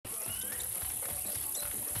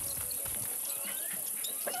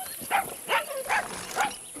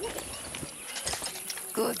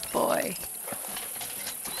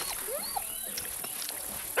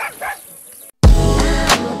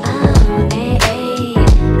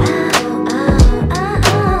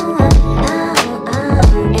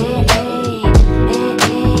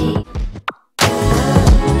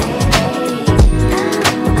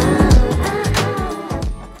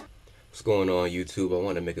YouTube, I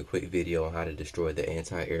want to make a quick video on how to destroy the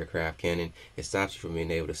anti-aircraft cannon. It stops you from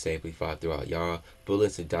being able to safely fly throughout Yara.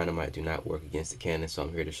 Bullets of dynamite do not work against the cannon, so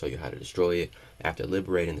I'm here to show you how to destroy it. After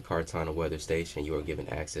liberating the Cartana weather station, you are given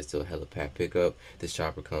access to a helipad pickup. This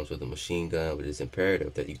chopper comes with a machine gun, but it is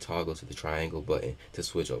imperative that you toggle to the triangle button to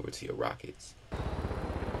switch over to your rockets.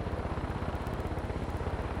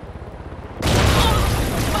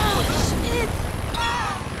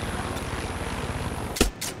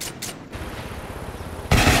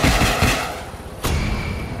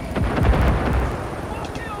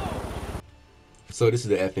 So this is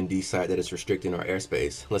the F&D site that is restricting our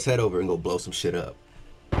airspace. Let's head over and go blow some shit up.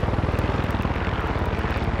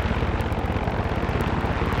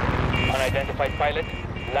 Unidentified pilot,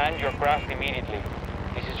 land your craft immediately.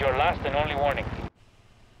 This is your last and only warning.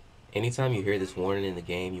 Anytime you hear this warning in the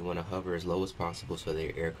game, you want to hover as low as possible so that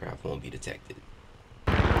your aircraft won't be detected.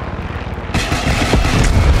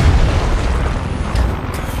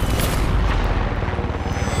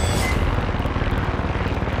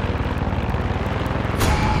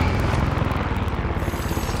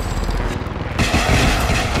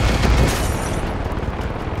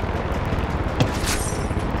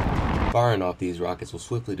 Firing off these rockets will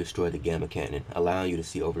swiftly destroy the gamma cannon, allowing you to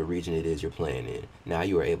see over the region it is you're playing in. Now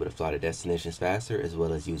you are able to fly to destinations faster, as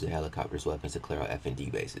well as use the helicopter's weapons to clear out F&D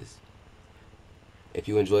bases. If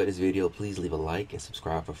you enjoyed this video, please leave a like and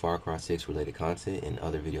subscribe for Far Cry 6 related content and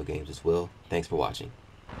other video games as well. Thanks for watching.